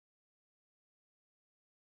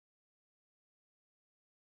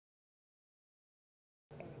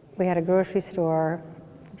We had a grocery store,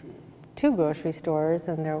 two grocery stores,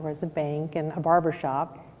 and there was a bank and a barber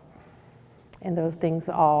shop. And those things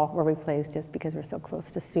all were replaced just because we're so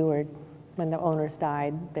close to Seward. When the owners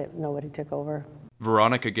died, that nobody took over.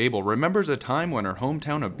 Veronica Gable remembers a time when her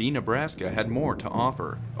hometown of Bee, Nebraska had more to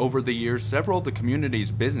offer. Over the years, several of the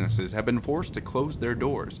community's businesses have been forced to close their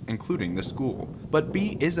doors, including the school. But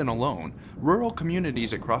Bee isn't alone. Rural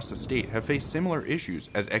communities across the state have faced similar issues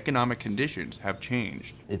as economic conditions have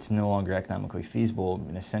changed. It's no longer economically feasible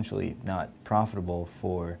and essentially not profitable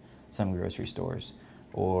for some grocery stores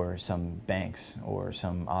or some banks or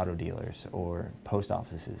some auto dealers or post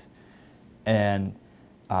offices. And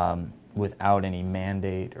without any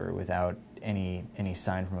mandate or without any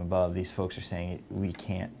sign from above, these folks are saying we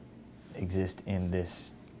can't exist in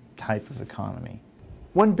this type of economy.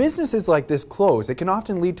 When businesses like this close, it can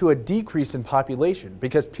often lead to a decrease in population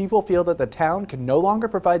because people feel that the town can no longer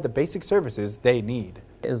provide the basic services they need.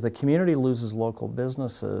 As the community loses local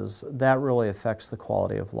businesses, that really affects the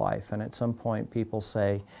quality of life. And at some point people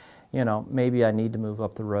say, you know, maybe I need to move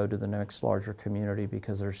up the road to the next larger community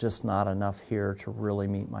because there's just not enough here to really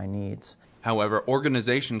meet my needs. However,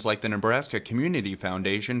 organizations like the Nebraska Community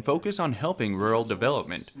Foundation focus on helping rural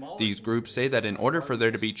development. These groups say that in order for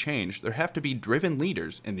there to be change, there have to be driven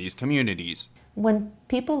leaders in these communities. When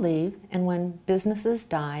people leave and when businesses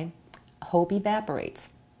die, hope evaporates.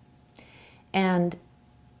 And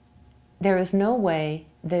there is no way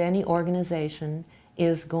that any organization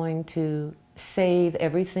is going to save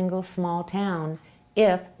every single small town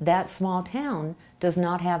if that small town does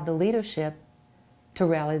not have the leadership to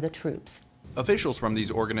rally the troops. Officials from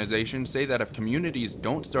these organizations say that if communities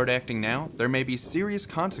don't start acting now, there may be serious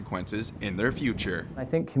consequences in their future. I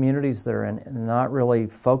think communities that are not really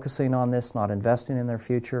focusing on this, not investing in their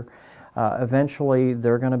future, eventually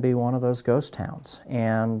they're going to be one of those ghost towns.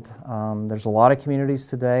 And there's a lot of communities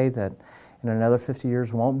today that in another 50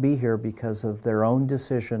 years won't be here because of their own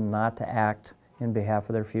decision not to act in behalf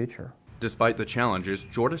of their future. Despite the challenges,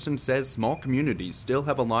 Jordison says small communities still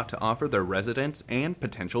have a lot to offer their residents and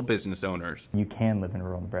potential business owners. You can live in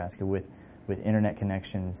rural Nebraska with internet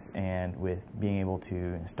connections and with being able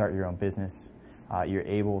to start your own business. You're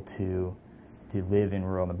able to live in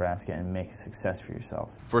rural Nebraska and make a success for yourself.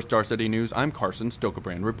 For Star City News, I'm Carson,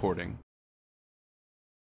 Stokebrand reporting.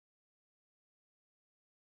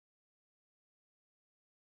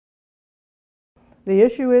 The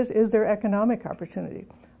issue is there economic opportunity?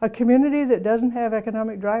 A community that doesn't have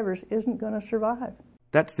economic drivers isn't going to survive.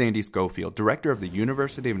 That's Sandy Schofield, director of the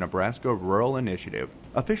University of Nebraska Rural Initiative.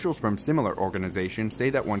 Officials from similar organizations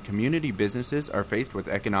say that when community businesses are faced with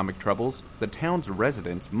economic troubles, the town's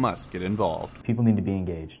residents must get involved. People need to be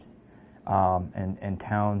engaged, and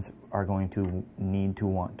towns are going to need to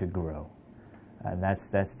want to grow. And that's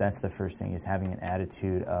the first thing, is having an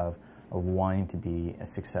attitude of wanting to be a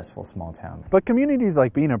successful small town. But communities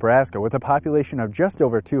like Bee, Nebraska, with a population of just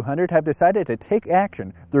over 200, have decided to take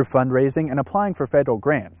action through fundraising and applying for federal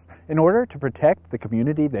grants in order to protect the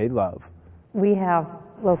community they love. We have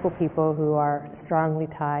local people who are strongly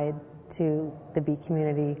tied to the Bee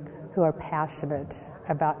community, who are passionate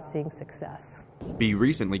about seeing success. Bee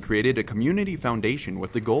recently created a community foundation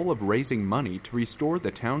with the goal of raising money to restore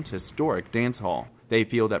the town's historic dance hall. They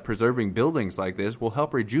feel that preserving buildings like this will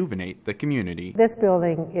help rejuvenate the community. This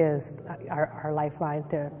building is our lifeline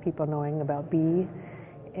to people knowing about Bee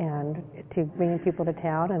and to bringing people to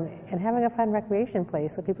town and having a fun recreation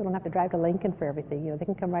place so people don't have to drive to Lincoln for everything. You know, they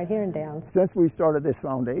can come right here and dance. Since we started this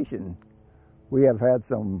foundation, we have had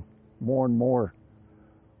some more and more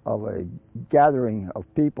of a gathering of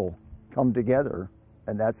people come together,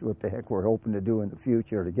 and that's what the heck we're hoping to do in the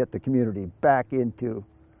future, to get the community back into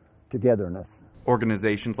togetherness.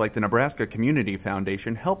 Organizations like the Nebraska Community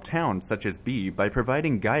Foundation help towns such as Bee by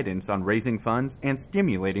providing guidance on raising funds and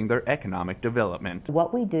stimulating their economic development.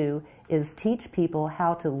 What we do is teach people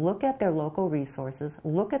how to look at their local resources,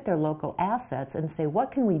 look at their local assets, and say,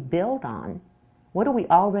 what can we build on? What do we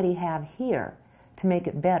already have here to make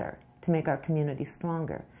it better, to make our community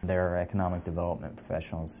stronger? There are economic development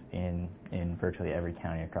professionals in virtually every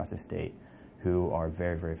county across the state who are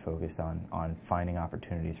very, very focused on finding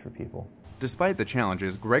opportunities for people. Despite the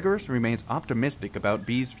challenges, Gregoris remains optimistic about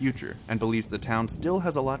Bee's future and believes the town still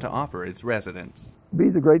has a lot to offer its residents.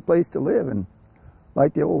 Bee's a great place to live, and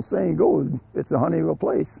like the old saying goes, it's a honey of a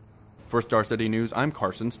place. For Star City News, I'm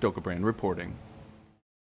Carson, Stokebrand reporting.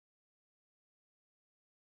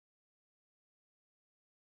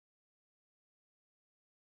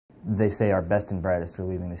 They say our best and brightest are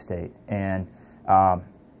leaving the state, and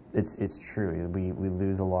it's true. We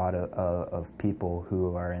lose a lot of people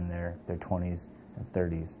who are in their 20s and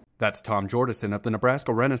 30s. That's Tom Jordison of the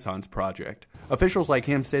Nebraska Renaissance Project. Officials like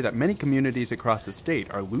him say that many communities across the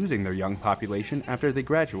state are losing their young population after they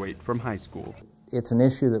graduate from high school. It's an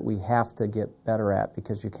issue that we have to get better at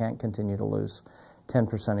because you can't continue to lose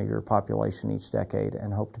 10% of your population each decade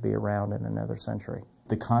and hope to be around in another century.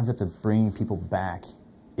 The concept of bringing people back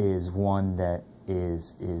is one that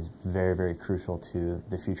is very, very crucial to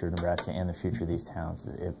the future of Nebraska and the future of these towns.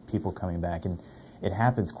 People coming back, and it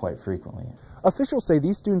happens quite frequently. Officials say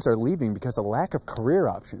these students are leaving because of lack of career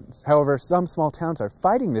options. However, some small towns are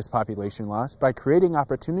fighting this population loss by creating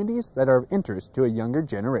opportunities that are of interest to a younger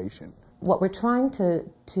generation. What we're trying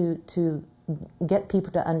to get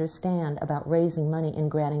people to understand about raising money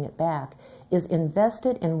and granting it back is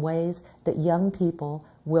invested in ways that young people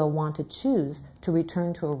will want to choose to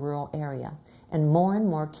return to a rural area. And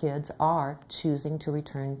more kids are choosing to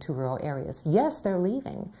return to rural areas. Yes, they're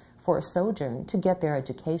leaving for a sojourn to get their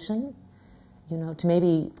education, to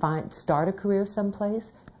maybe start a career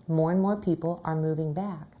someplace. More and more people are moving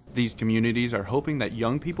back. These communities are hoping that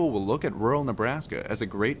young people will look at rural Nebraska as a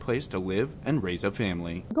great place to live and raise a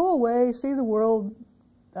family. Go away, see the world,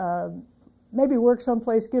 maybe work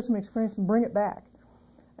someplace, get some experience, and bring it back.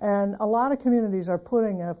 And a lot of communities are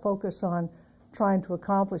putting a focus on trying to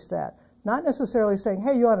accomplish that. Not necessarily saying,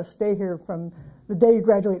 hey, you ought to stay here from the day you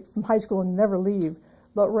graduate from high school and never leave,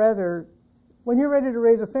 but rather, when you're ready to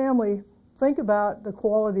raise a family, think about the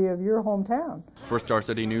quality of your hometown. For Star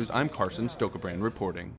City News, I'm Carson Stokebrand reporting.